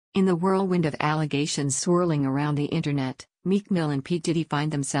In the whirlwind of allegations swirling around the internet, Meek Mill and P. Diddy find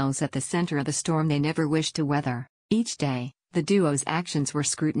themselves at the center of a storm they never wished to weather. Each day, the duo's actions were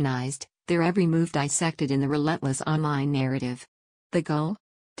scrutinized, their every move dissected in the relentless online narrative. The goal?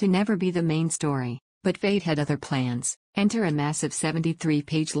 To never be the main story, but fate had other plans. Enter a massive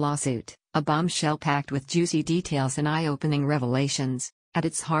 73-page lawsuit, a bombshell packed with juicy details and eye-opening revelations. At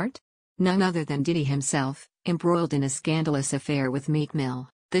its heart? None other than Diddy himself, embroiled in a scandalous affair with Meek Mill.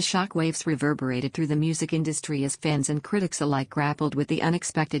 The shockwaves reverberated through the music industry as fans and critics alike grappled with the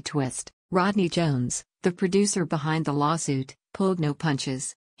unexpected twist. Rodney Jones, the producer behind the lawsuit, pulled no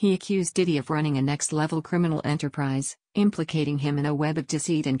punches. He accused Diddy of running a next-level criminal enterprise, implicating him in a web of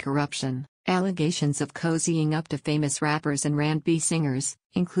deceit and corruption. Allegations of cozying up to famous rappers and R&B singers,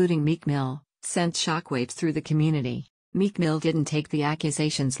 including Meek Mill, sent shockwaves through the community. Meek Mill didn't take the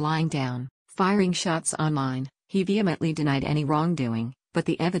accusations lying down, firing shots online. He vehemently denied any wrongdoing, but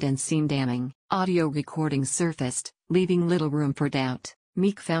the evidence seemed damning. Audio recordings surfaced, leaving little room for doubt.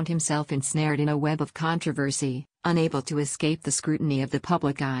 Meek found himself ensnared in a web of controversy, unable to escape the scrutiny of the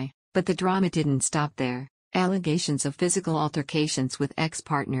public eye. But the drama didn't stop there. Allegations of physical altercations with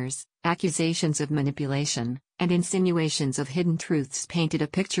ex-partners, accusations of manipulation, and insinuations of hidden truths painted a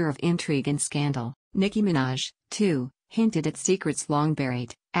picture of intrigue and scandal. Nicki Minaj, too, hinted at secrets long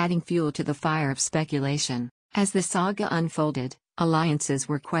buried, adding fuel to the fire of speculation. As the saga unfolded, alliances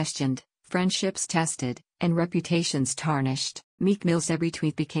were questioned, friendships tested, and reputations tarnished. Meek Mill's every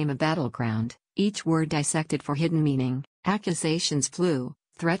tweet became a battleground, each word dissected for hidden meaning. Accusations flew,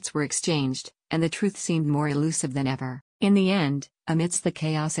 threats were exchanged, and the truth seemed more elusive than ever. In the end, amidst the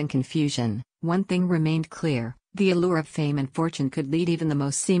chaos and confusion, one thing remained clear: the allure of fame and fortune could lead even the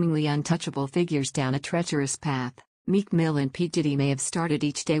most seemingly untouchable figures down a treacherous path. Meek Mill and P. Diddy may have started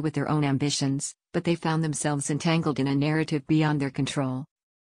each day with their own ambitions, but they found themselves entangled in a narrative beyond their control.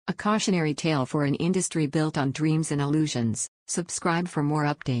 A cautionary tale for an industry built on dreams and illusions. Subscribe for more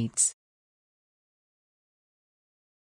updates.